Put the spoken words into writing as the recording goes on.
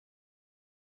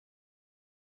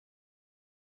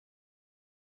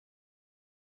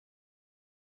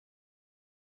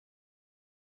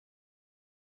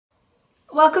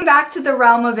Welcome back to the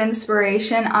Realm of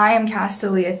Inspiration. I am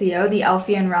Castalia Theo, the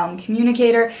Elfian Realm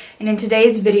communicator, and in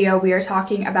today's video we are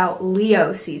talking about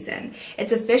Leo season.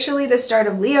 It's officially the start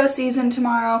of Leo season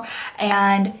tomorrow,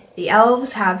 and the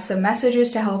elves have some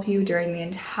messages to help you during the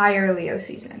entire Leo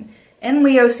season. In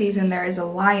Leo season there is a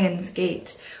Lion's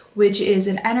Gate, which is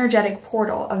an energetic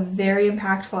portal, a very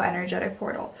impactful energetic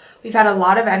portal. We've had a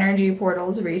lot of energy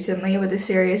portals recently with the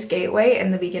Sirius Gateway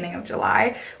in the beginning of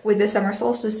July, with the summer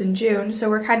solstice in June, so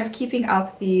we're kind of keeping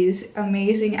up these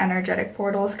amazing energetic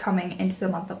portals coming into the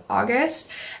month of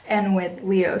August and with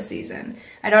Leo season.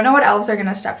 I don't know what elves are going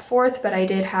to step forth, but I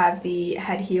did have the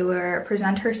head healer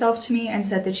present herself to me and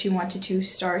said that she wanted to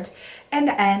start and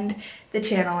end the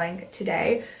channeling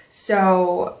today.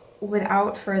 So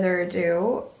without further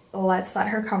ado, let's let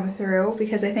her come through,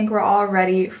 because I think we're all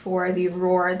ready for the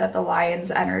roar that the lion's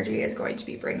energy is going to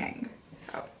be bringing.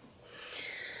 So,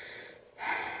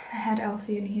 head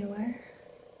Elfian healer,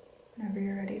 whenever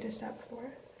you're ready to step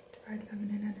forth, divine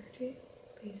feminine energy,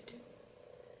 please do.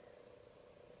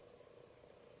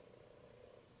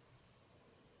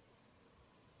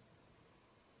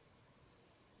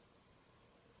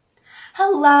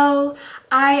 Hello,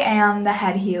 I am the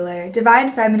head healer,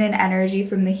 divine feminine energy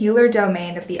from the healer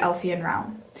domain of the Elfian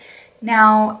Realm.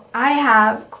 Now, I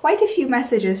have quite a few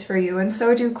messages for you, and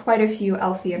so do quite a few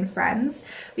Elfian friends.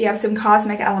 We have some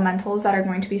cosmic elementals that are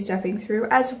going to be stepping through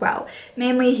as well.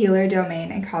 Mainly healer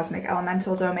domain and cosmic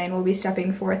elemental domain will be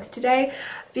stepping forth today,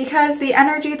 because the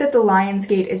energy that the Lion's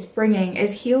Gate is bringing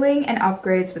is healing and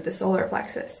upgrades with the solar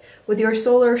plexus, with your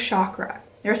solar chakra.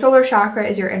 Your solar chakra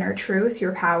is your inner truth,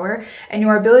 your power, and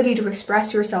your ability to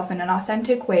express yourself in an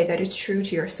authentic way that is true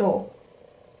to your soul.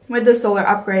 With the solar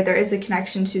upgrade, there is a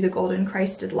connection to the golden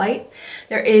Christed light.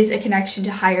 There is a connection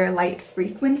to higher light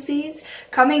frequencies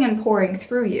coming and pouring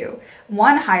through you.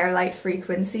 One higher light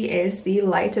frequency is the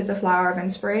light of the flower of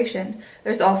inspiration.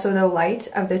 There's also the light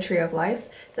of the tree of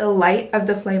life, the light of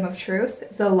the flame of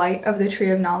truth, the light of the tree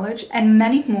of knowledge, and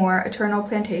many more eternal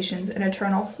plantations and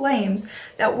eternal flames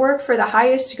that work for the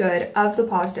highest good of the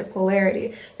positive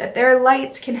polarity, that their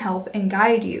lights can help and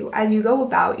guide you as you go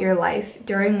about your life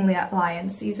during Lion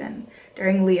season.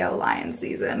 During Leo Lion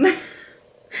season.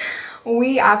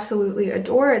 We absolutely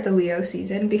adore the Leo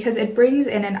season because it brings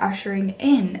in an ushering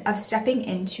in of stepping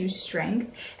into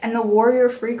strength, and the warrior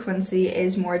frequency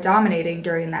is more dominating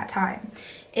during that time.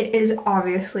 It is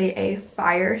obviously a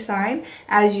fire sign,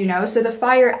 as you know, so the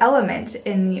fire element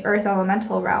in the earth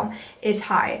elemental realm is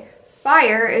high.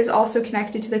 Fire is also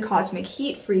connected to the cosmic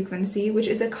heat frequency, which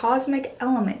is a cosmic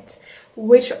element,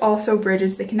 which also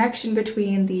bridges the connection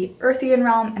between the Earthian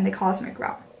realm and the cosmic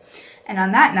realm. And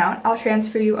on that note, I'll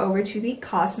transfer you over to the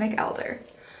Cosmic Elder.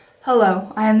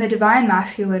 Hello, I am the Divine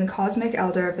Masculine Cosmic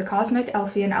Elder of the Cosmic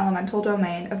Elfian Elemental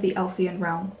Domain of the Elfian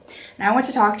Realm. And I want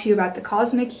to talk to you about the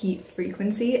cosmic heat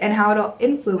frequency and how it'll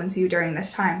influence you during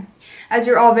this time. As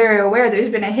you're all very aware, there's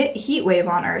been a heat wave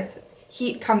on Earth.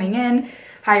 Heat coming in,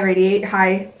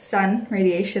 high sun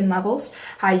radiation levels,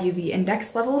 high UV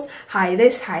index levels, high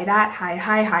this, high that, high,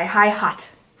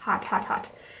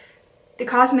 hot. The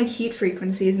cosmic heat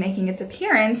frequency is making its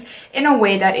appearance in a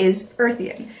way that is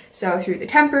Earthian. So through the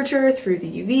temperature, through the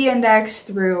UV index,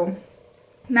 through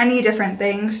many different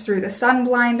things, through the sun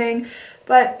blinding,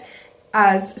 but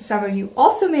as some of you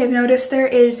also may have noticed, there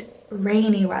is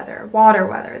rainy weather, water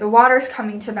weather. The water's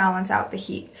coming to balance out the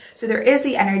heat. So there is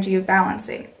the energy of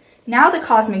balancing. Now the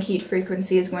cosmic heat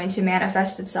frequency is going to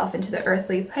manifest itself into the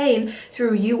earthly plane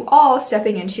through you all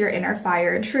stepping into your inner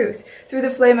fire and truth, through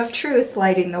the flame of truth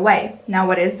lighting the way. Now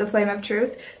what is the flame of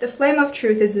truth? The flame of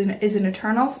truth is an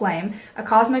eternal flame, a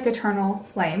cosmic eternal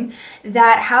flame,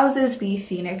 that houses the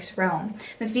Phoenix realm.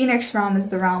 The Phoenix realm is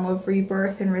the realm of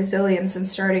rebirth and resilience and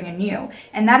starting anew,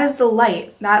 and that is the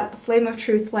light, that flame of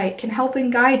truth light can help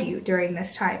and guide you during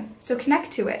this time. So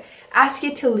connect to it. Ask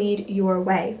it to lead your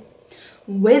way.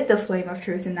 With the flame of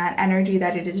truth and that energy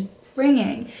that it is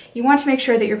bringing, you want to make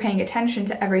sure that you're paying attention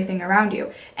to everything around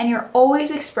you, and you're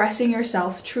always expressing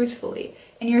yourself truthfully.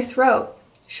 And your throat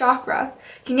chakra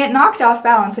can get knocked off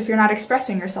balance if you're not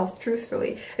expressing yourself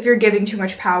truthfully. If you're giving too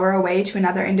much power away to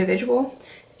another individual,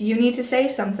 if you need to say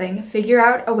something, figure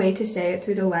out a way to say it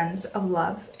through the lens of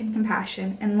love and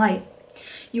compassion and light.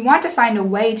 You want to find a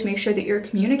way to make sure that you're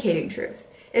communicating truth.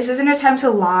 This isn't a time to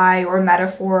lie or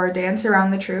metaphor or dance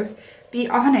around the truth. Be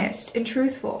honest and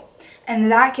truthful, and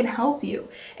that can help you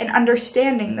in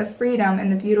understanding the freedom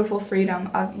and the beautiful freedom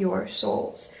of your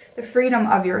souls. The freedom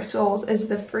of your souls is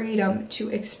the freedom to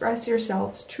express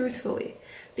yourselves truthfully,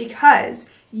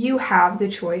 because you have the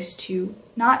choice to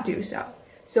not do so.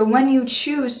 So when you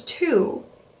choose to,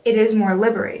 it is more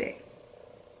liberating.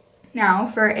 Now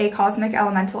for a cosmic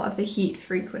elemental of the heat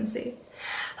frequency.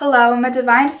 Hello, I'm a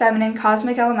divine feminine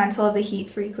cosmic elemental of the heat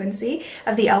frequency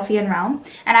of the Elfian Realm,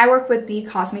 and I work with the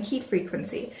cosmic heat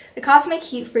frequency. The cosmic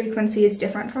heat frequency is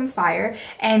different from fire,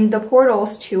 and the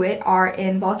portals to it are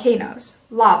in volcanoes.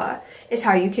 Lava is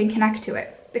how you can connect to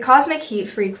it. The cosmic heat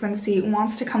frequency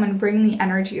wants to come and bring the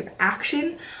energy of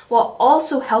action while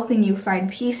also helping you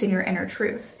find peace in your inner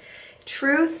truth.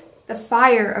 Truth, the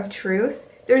fire of truth,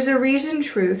 there's a reason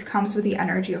truth comes with the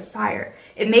energy of fire.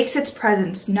 It makes its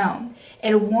presence known.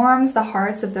 It warms the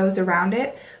hearts of those around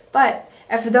it, but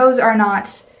if those are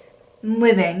not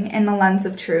living in the lens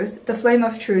of truth, the flame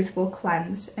of truth will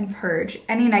cleanse and purge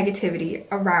any negativity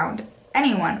around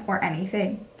anyone or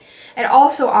anything. It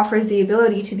also offers the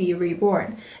ability to be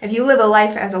reborn. If you live a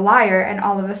life as a liar and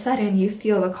all of a sudden you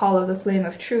feel the call of the flame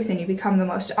of truth and you become the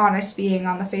most honest being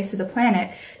on the face of the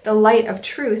planet, the light of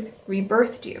truth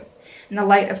rebirthed you. And the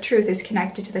light of truth is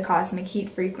connected to the cosmic heat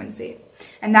frequency.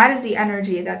 And that is the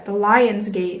energy that the Lion's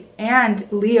Gate and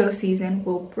Leo season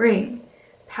will bring.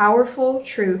 Powerful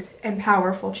truth and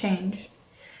powerful change.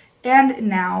 And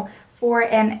now for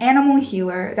an animal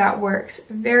healer that works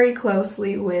very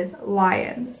closely with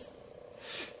lions.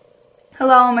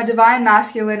 Hello, I'm a divine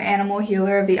masculine animal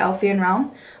healer of the Elfian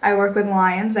Realm. I work with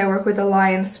lions. I work with the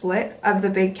lion split of the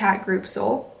big cat group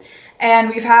soul.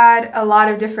 And we've had a lot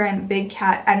of different big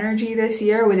cat energy this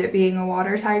year, with it being a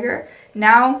water tiger.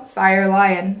 Now, fire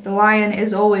lion. The lion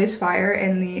is always fire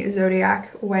in the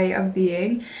zodiac way of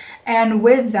being. And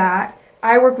with that,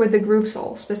 I work with the group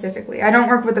soul specifically. I don't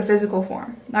work with the physical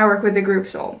form. I work with the group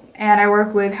soul. And I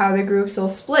work with how the group soul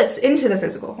splits into the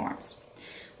physical forms.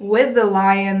 With the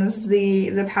lions,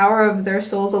 the power of their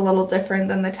soul is a little different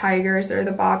than the tigers or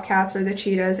the bobcats or the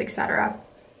cheetahs, etc.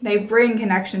 They bring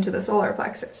connection to the solar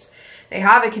plexus. They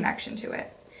have a connection to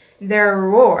it. Their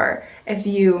roar, if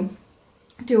you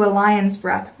do a lion's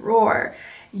breath roar,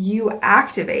 you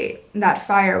activate that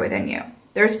fire within you.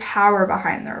 There's power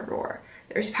behind their roar.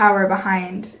 There's power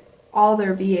behind all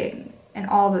their being and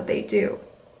all that they do.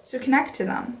 So connect to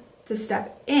them, to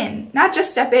step in, not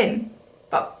just step in,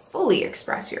 but fully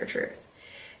express your truth.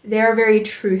 They're very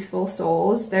truthful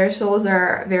souls. Their souls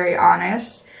are very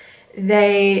honest.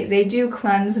 They do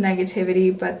cleanse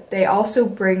negativity, but they also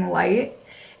bring light,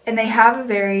 and they have a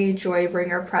very joy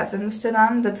bringer presence to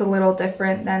them that's a little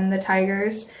different than the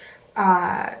tigers.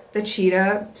 The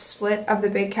cheetah split of the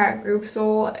big cat group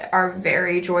soul are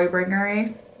very joy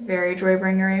bringery, very joy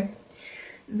bringery.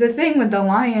 The thing with the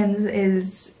lions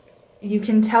is you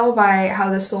can tell by how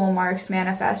the soul marks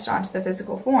manifest onto the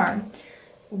physical form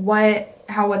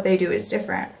how what they do is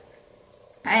different.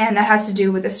 And that has to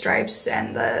do with the stripes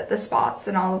and the spots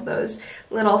and all of those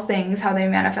little things, how they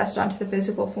manifest onto the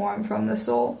physical form from the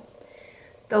soul.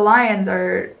 The lions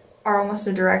are almost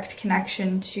a direct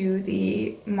connection to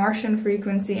the Martian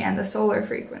frequency and the solar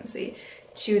frequency,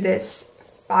 to this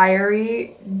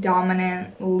fiery,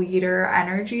 dominant leader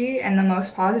energy in the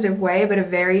most positive way, but a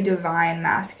very divine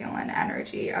masculine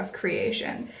energy of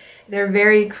creation. They're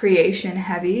very creation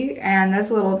heavy, and that's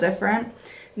a little different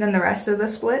than the rest of the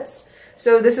splits.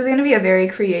 So this is going to be a very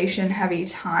creation-heavy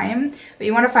time, but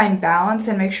you want to find balance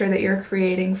and make sure that you're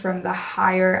creating from the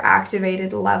higher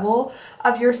activated level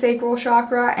of your sacral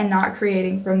chakra and not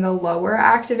creating from the lower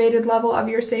activated level of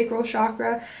your sacral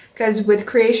chakra, because with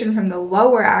creation from the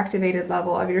lower activated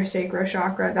level of your sacral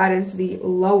chakra, that is the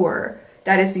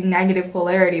negative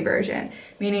polarity version,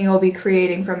 meaning you'll be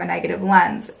creating from a negative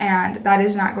lens, and that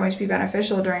is not going to be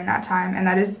beneficial during that time, and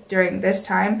that is during this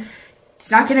time. It's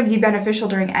not going to be beneficial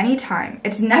during any time.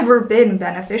 It's never been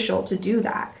beneficial to do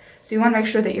that. So you want to make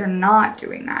sure that you're not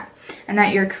doing that, and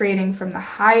that you're creating from the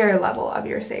higher level of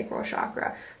your sacral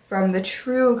chakra, from the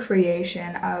true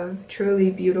creation of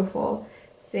truly beautiful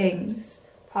things,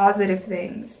 positive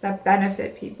things that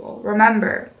benefit people.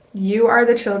 Remember, you are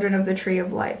the children of the tree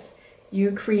of life.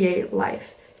 You create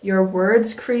life. Your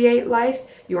words create life.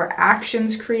 Your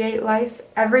actions create life.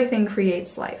 Everything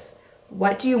creates life.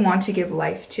 What do you want to give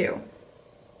life to?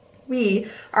 We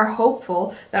are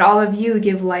hopeful that all of you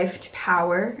give life to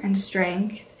power and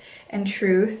strength and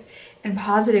truth and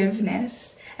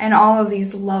positiveness and all of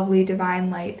these lovely divine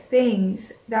light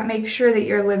things that make sure that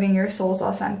you're living your soul's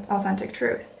authentic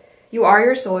truth. You are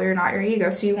your soul, you're not your ego,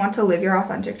 so you want to live your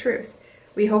authentic truth.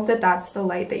 We hope that that's the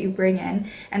light that you bring in,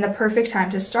 and the perfect time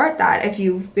to start that, if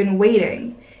you've been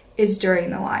waiting, is during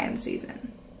the lion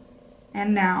season.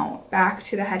 And now, back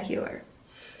to the head healer.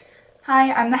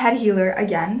 Hi, I'm the head healer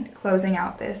again, closing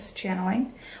out this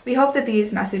channeling. We hope that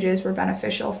these messages were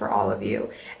beneficial for all of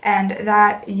you, and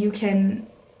that you can...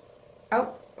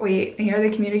 Oh, wait, hear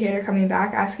the communicator coming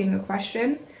back asking a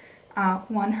question.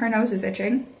 One, her nose is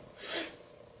itching.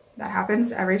 That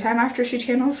happens every time after she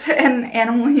channels an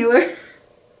animal healer.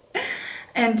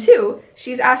 And 2,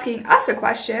 she's asking us a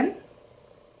question.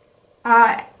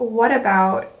 What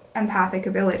about empathic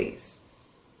abilities?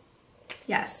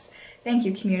 Yes, thank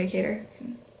you, communicator.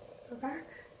 Can go back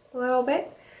a little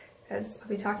bit, because I'll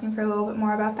be talking for a little bit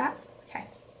more about that. Okay.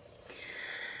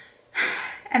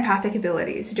 Empathic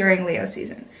abilities during Leo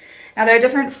season. Now, there are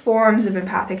different forms of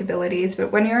empathic abilities,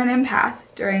 but when you're an empath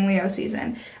during Leo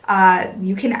season,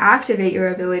 you can activate your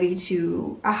ability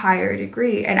to a higher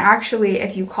degree. And actually,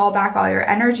 if you call back all your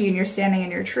energy and you're standing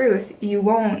in your truth, you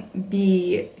won't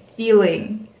be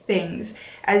feeling things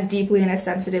as deeply and as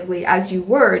sensitively as you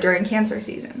were during Cancer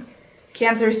season.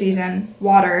 Cancer season,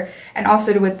 water, and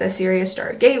also with the Sirius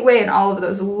Star Gateway and all of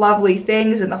those lovely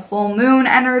things and the full moon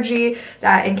energy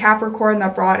that in Capricorn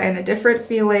that brought in a different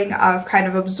feeling of kind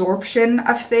of absorption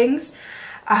of things.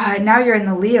 Now you're in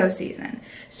the Leo season.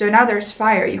 So now there's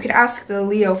fire. You can ask the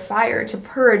Leo fire to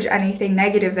purge anything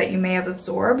negative that you may have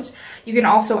absorbed. You can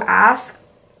also ask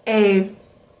a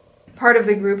part of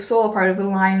the group soul, a part of the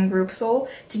lion group soul,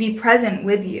 to be present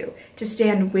with you, to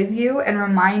stand with you and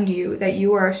remind you that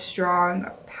you are a strong,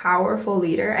 powerful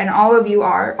leader. And all of you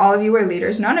are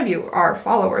leaders. None of you are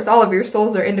followers. All of your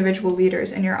souls are individual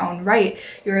leaders in your own right.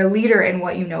 You're a leader in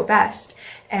what you know best.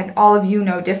 And all of you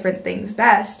know different things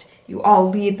best. You all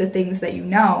lead the things that you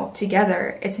know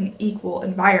together. It's an equal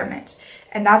environment.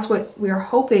 And that's what we're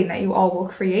hoping that you all will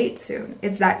create soon,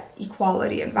 is that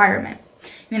equality environment.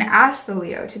 You can ask the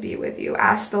Leo to be with you,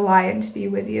 ask the lion to be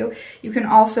with you. You can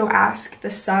also ask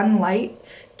the sunlight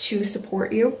to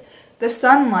support you. The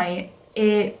sunlight,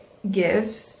 it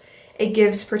gives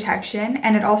protection,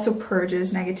 and it also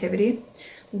purges negativity.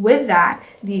 With that,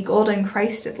 the golden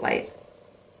Christed light,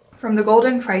 from the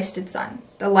golden Christed sun,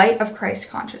 the light of Christ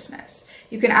consciousness.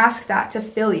 You can ask that to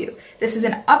fill you. This is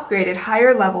an upgraded,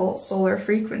 higher level solar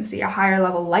frequency, a higher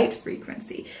level light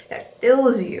frequency that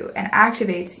fills you and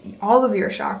activates all of your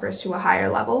chakras to a higher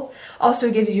level.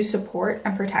 Also gives you support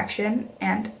and protection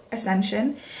and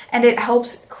ascension, and it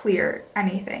helps clear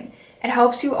anything. It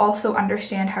helps you also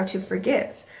understand how to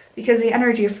forgive, because the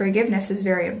energy of forgiveness is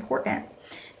very important.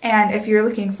 And if you're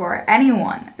looking for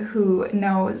anyone who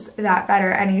knows that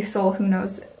better, any soul who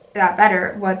knows that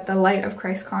better, what the light of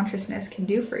Christ consciousness can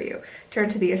do for you, turn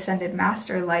to the ascended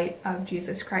master light of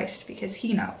Jesus Christ, because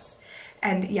he knows.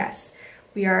 And yes,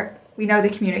 we know the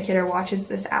communicator watches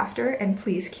this after, and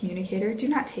please, communicator, do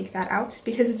not take that out,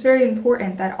 because it's very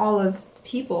important that all of the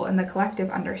people in the collective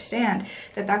understand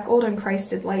that that golden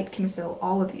Christed light can fill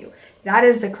all of you. That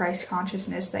is the Christ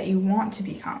consciousness that you want to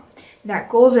become. That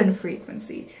golden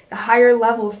frequency, the higher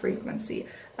level frequency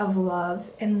of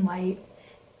love and light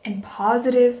and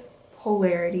positive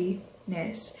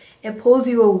polarity-ness. It pulls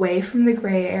you away from the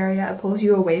gray area, it pulls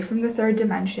you away from the third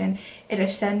dimension, it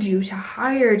ascends you to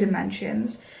higher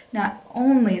dimensions. Not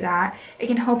only that, it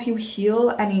can help you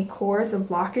heal any cords of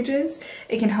blockages,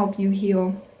 it can help you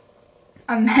heal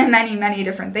many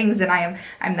different things, and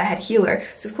I'm the head healer,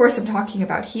 so of course I'm talking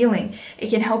about healing. It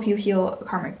can help you heal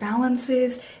karmic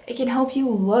balances, it can help you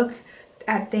look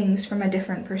at things from a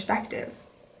different perspective.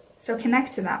 So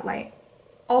connect to that light.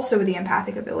 Also with the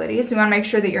empathic abilities, you want to make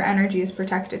sure that your energy is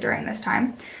protected during this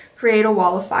time. Create a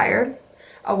wall of fire,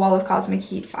 a wall of cosmic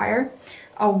heat fire,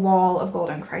 a wall of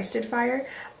golden Christed fire,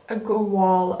 a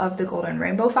wall of the golden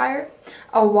rainbow fire,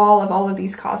 a wall of all of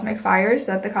these cosmic fires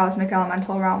that the cosmic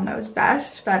elemental realm knows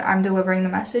best, but I'm delivering the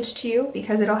message to you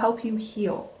because it'll help you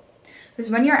heal. Because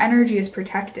when your energy is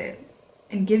protected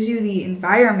and gives you the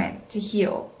environment to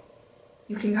heal,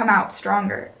 you can come out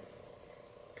stronger.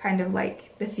 Kind of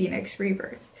like the Phoenix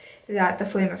rebirth, that the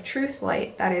flame of truth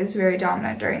light that is very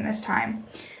dominant during this time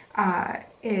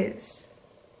is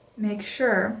make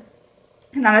sure,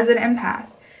 and that as an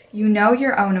empath, you know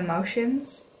your own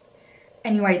emotions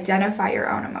and you identify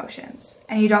your own emotions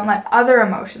and you don't let other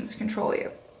emotions control you.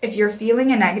 If you're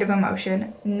feeling a negative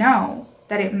emotion, know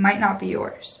that it might not be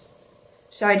yours.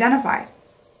 So identify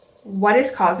what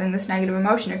is causing this negative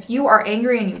emotion. If you are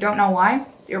angry and you don't know why,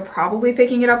 you're probably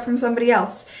picking it up from somebody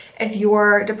else. If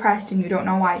you're depressed and you don't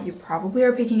know why, you probably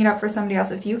are picking it up from somebody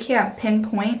else. If you can't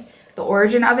pinpoint the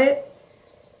origin of it,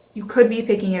 you could be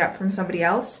picking it up from somebody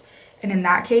else. And in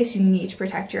that case, you need to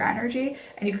protect your energy.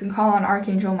 And you can call on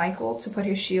Archangel Michael to put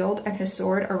his shield and his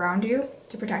sword around you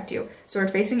to protect you. Sword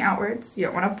facing outwards. You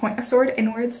don't want to point a sword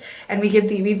inwards. And we've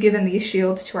given these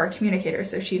shields to our communicator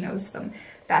so she knows them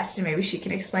best, and maybe she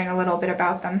can explain a little bit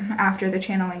about them after the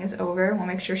channeling is over. We'll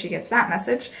make sure she gets that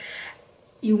message.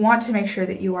 You want to make sure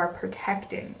that you are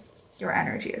protecting your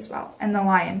energy as well, and the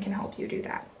lion can help you do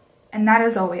that. And that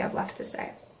is all we have left to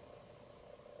say.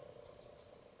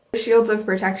 Shields of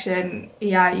protection,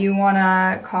 yeah, you want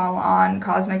to call on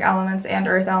cosmic elements and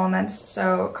earth elements,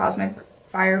 so cosmic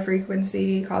fire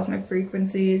frequency, cosmic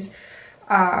frequencies,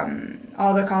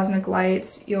 all the cosmic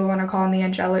lights. You'll want to call on the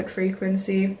angelic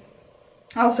frequency.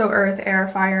 Also earth, air,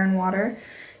 fire, and water.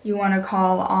 You want to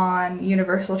call on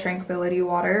universal tranquility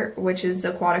water, which is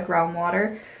aquatic realm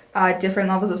water. Different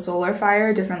levels of solar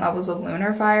fire, different levels of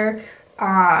lunar fire,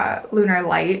 lunar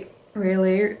light,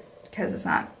 really, because it's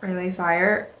not really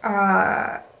fire.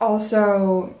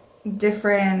 Also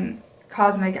different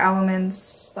cosmic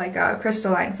elements like a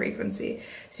crystalline frequency.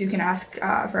 So you can ask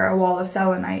for a wall of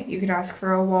selenite. You can ask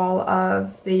for a wall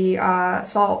of the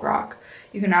salt rock.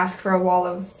 You can ask for a wall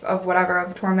of whatever,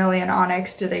 of tourmaline,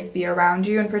 onyx, to like be around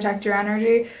you and protect your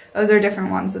energy. Those are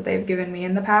different ones that they've given me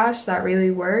in the past that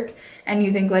really work. And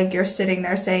you think like you're sitting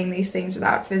there saying these things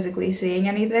without physically seeing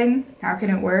anything. How can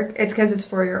it work? It's because it's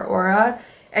for your aura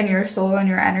and your soul and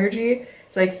your energy.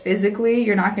 So like physically,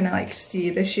 you're not gonna like see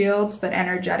the shields, but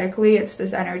energetically, it's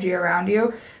this energy around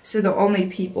you. So the only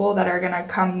people that are gonna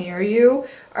come near you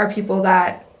are people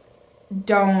that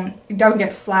don't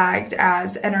get flagged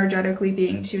as energetically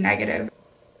being too negative.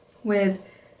 With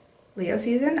Leo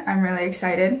season, I'm really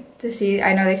excited to see.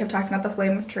 I know they kept talking about the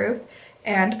Flame of Truth,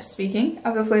 and speaking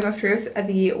of the Flame of Truth,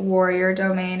 the Warrior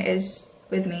domain is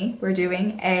with me. We're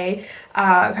doing a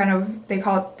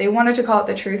they wanted to call it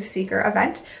the Truth Seeker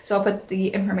event, so I'll put the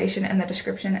information in the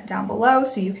description down below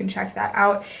so you can check that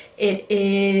out. It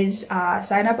is a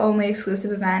sign up only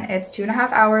exclusive event. It's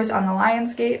 2.5 hours on the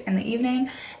Lion's Gate in the evening,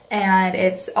 and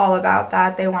it's all about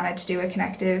that. They wanted to do a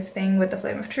connective thing with the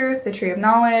Flame of Truth, the Tree of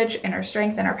Knowledge, inner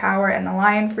strength, inner power, and the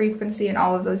lion frequency, and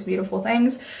all of those beautiful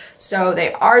things. So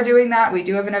they are doing that. We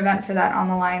do have an event for that on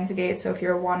the Lion's Gate, so if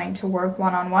you're wanting to work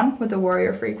one-on-one with the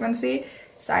warrior frequency,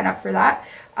 sign up for that.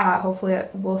 Hopefully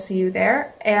we'll see you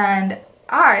there, and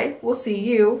I will see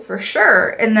you for sure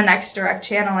in the next direct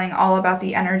channeling all about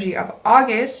the energy of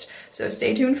August. So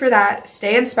stay tuned for that.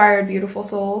 Stay inspired, beautiful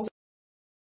souls.